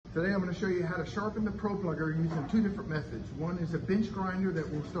Today I'm going to show you how to sharpen the ProPlugger using two different methods. One is a bench grinder that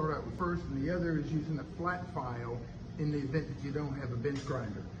we'll start out with first, and the other is using a flat file in the event that you don't have a bench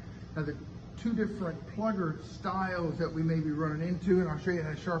grinder. Now the two different plugger styles that we may be running into, and I'll show you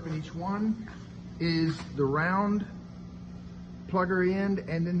how to sharpen each one, is the round plugger end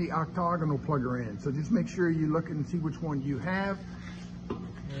and then the octagonal plugger end. So just make sure you look and see which one you have, and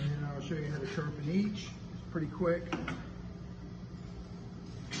then I'll show you how to sharpen each. It's pretty quick.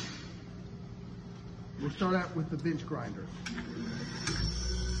 We'll start out with the bench grinder.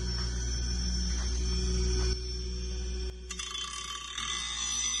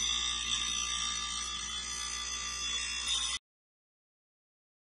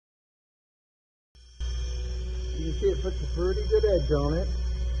 You can see it puts a pretty good edge on it.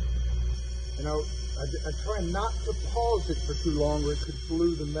 And I try not to pause it for too long or it could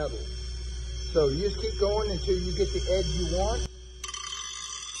glue the metal. So you just keep going until you get the edge you want.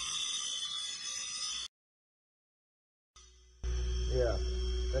 Yeah,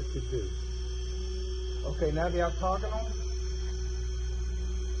 that should do. Okay, now the octagonal.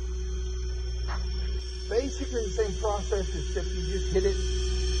 Basically the same process, except you just hit it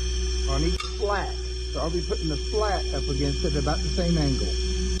on each flat. So I'll be putting the flat up against it about the same angle.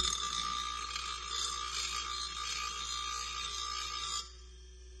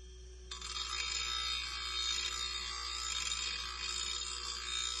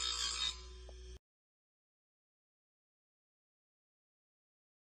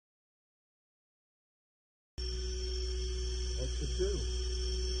 That should do.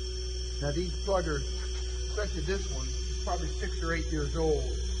 Now these pluggers, especially this one, is probably 6 or 8 years old.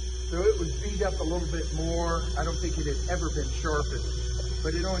 So it was beat up a little bit more. I don't think it had ever been sharpened,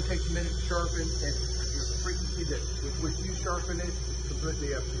 but it only takes a minute to sharpen, and the frequency that with which you sharpen it is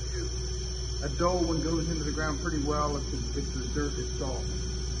completely up to you. A dull one goes into the ground pretty well if the dirt is soft.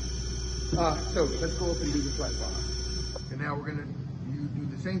 So let's go up and do the flat file. And now we're gonna do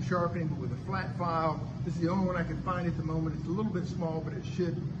the same sharpening but with a flat file. This is the only one I can find at the moment. It's a little bit small, but it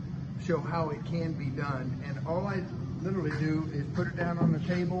should show how it can be done. And all I literally do is put it down on the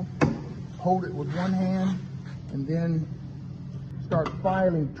table, hold it with one hand, and then start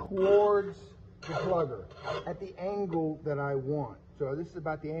filing towards the plugger at the angle that I want. So this is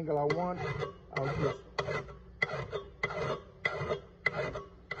about the angle I want. I'll just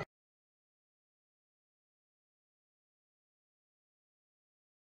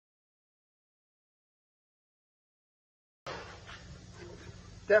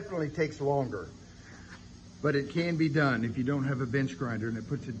definitely takes longer, but it can be done if you don't have a bench grinder, and it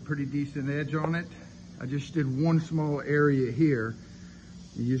puts a pretty decent edge on it. I just did one small area here.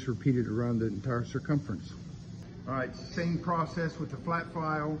 You just repeat it around the entire circumference. All right, same process with the flat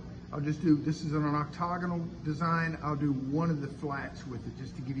file. I'll just do, this is an octagonal design. I'll do one of the flats with it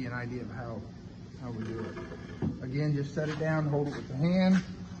just to give you an idea of how we do it. Again, just set it down, hold it with the hand,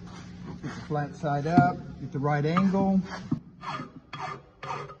 get the flat side up, get the right angle.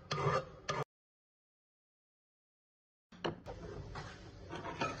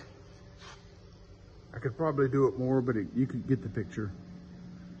 I could probably do it more, but you could get the picture.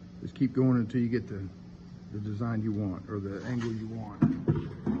 Just keep going until you get the design you want, or the angle you want.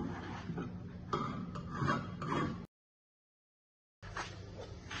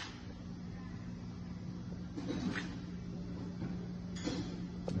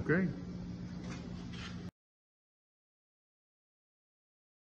 Okay.